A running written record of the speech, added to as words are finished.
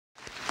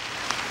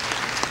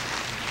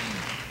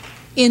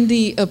In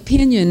the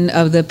opinion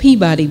of the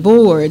Peabody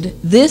Board,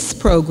 this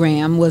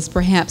program was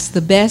perhaps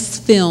the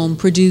best film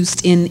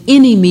produced in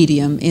any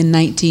medium in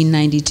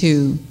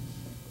 1992.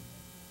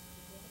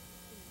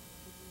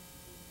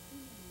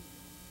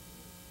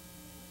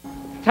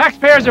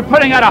 Taxpayers are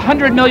putting out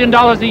 $100 million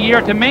a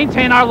year to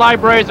maintain our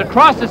libraries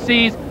across the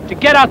seas to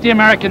get out the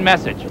American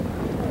message.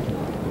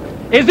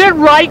 Is it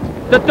right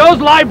that those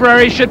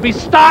libraries should be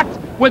stocked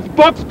with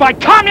books by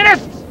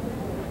communists?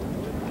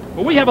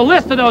 Well, we have a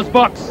list of those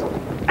books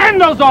and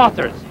those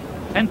authors,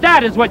 and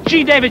that is what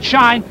G. David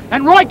Schein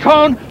and Roy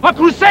Cohn are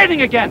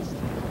crusading against.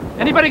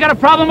 Anybody got a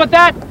problem with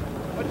that?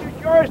 What's your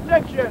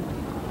jurisdiction?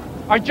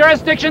 Our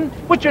jurisdiction?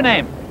 What's your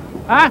name?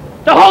 Huh?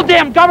 The whole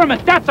damn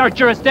government, that's our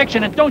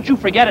jurisdiction, and don't you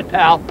forget it,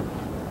 pal.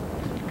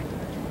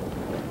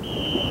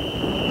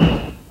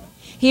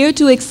 Here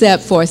to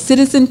accept for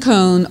Citizen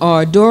Cohn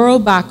are Doro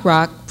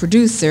Bachrach,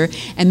 producer,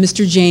 and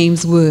Mr.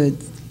 James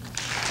Woods.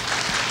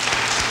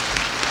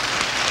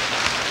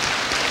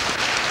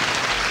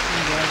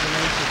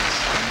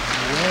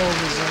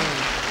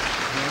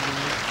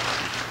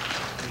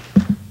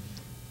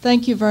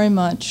 Thank you very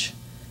much.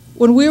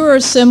 When we were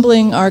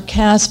assembling our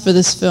cast for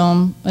this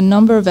film, a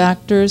number of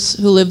actors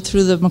who lived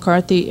through the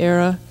McCarthy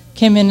era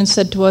came in and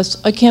said to us,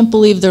 "I can't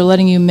believe they're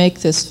letting you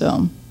make this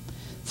film.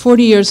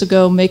 40 years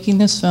ago, making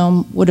this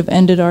film would have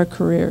ended our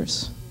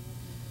careers."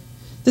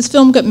 This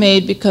film got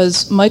made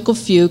because Michael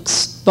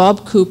Fuchs,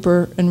 Bob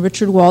Cooper, and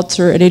Richard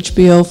Walzer at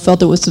HBO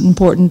felt it was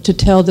important to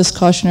tell this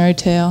cautionary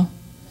tale.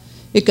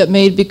 It got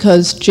made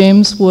because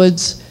James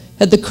Woods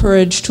had the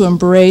courage to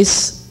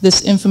embrace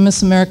this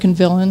infamous American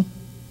villain.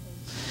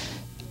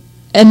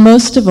 And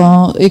most of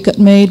all, it got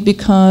made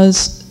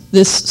because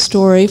this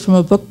story from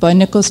a book by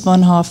Nicholas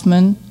von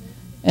Hoffman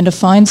and a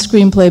fine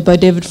screenplay by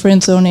David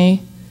Franzoni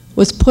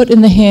was put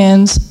in the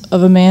hands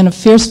of a man of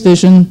fierce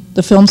vision,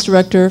 the film's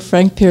director,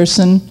 Frank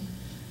Pierson.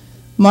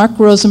 Mark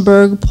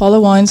Rosenberg,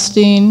 Paula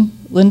Weinstein,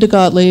 Linda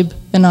Gottlieb,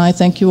 and I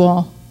thank you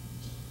all.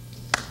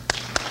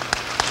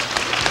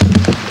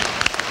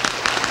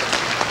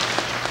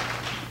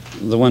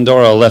 The one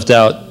Doro left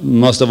out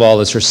most of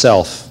all is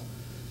herself.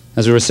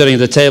 As we were sitting at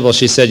the table,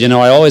 she said, "You know,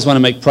 I always want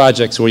to make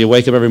projects where you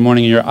wake up every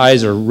morning and your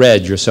eyes are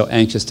red. You're so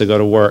anxious to go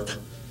to work."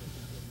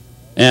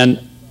 And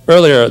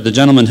earlier, the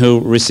gentleman who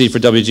received for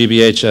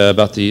WGBH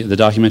about the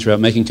documentary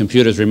about making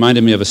computers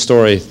reminded me of a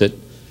story that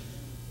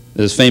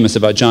is famous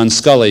about John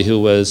Scully, who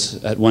was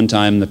at one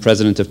time the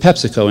president of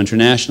PepsiCo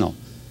International.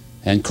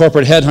 And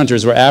corporate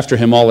headhunters were after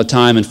him all the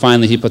time, and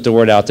finally he put the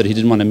word out that he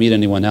didn't want to meet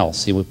anyone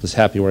else. He was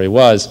happy where he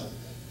was.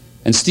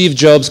 And Steve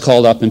Jobs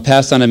called up and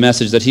passed on a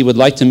message that he would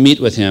like to meet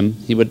with him.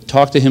 He would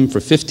talk to him for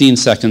 15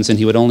 seconds, and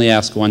he would only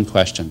ask one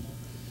question.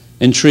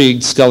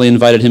 Intrigued, Scully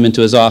invited him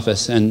into his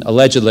office, and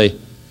allegedly,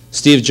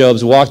 Steve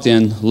Jobs walked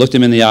in, looked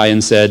him in the eye,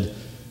 and said,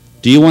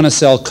 "Do you want to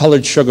sell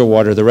colored sugar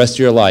water the rest of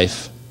your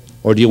life,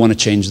 or do you want to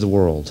change the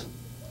world?"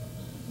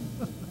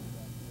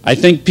 I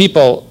think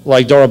people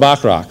like Doro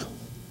Bachrach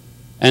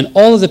and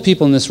all of the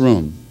people in this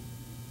room,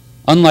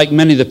 unlike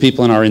many of the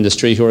people in our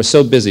industry who are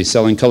so busy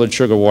selling colored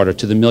sugar water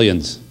to the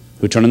millions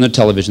who turn on their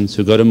televisions,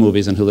 who go to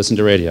movies, and who listen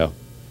to radio,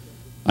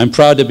 I'm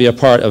proud to be a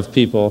part of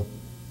people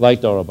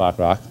like Doro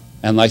Bachrach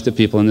and like the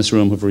people in this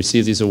room who have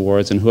received these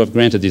awards and who have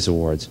granted these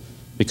awards,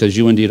 because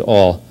you indeed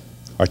all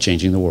are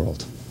changing the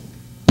world.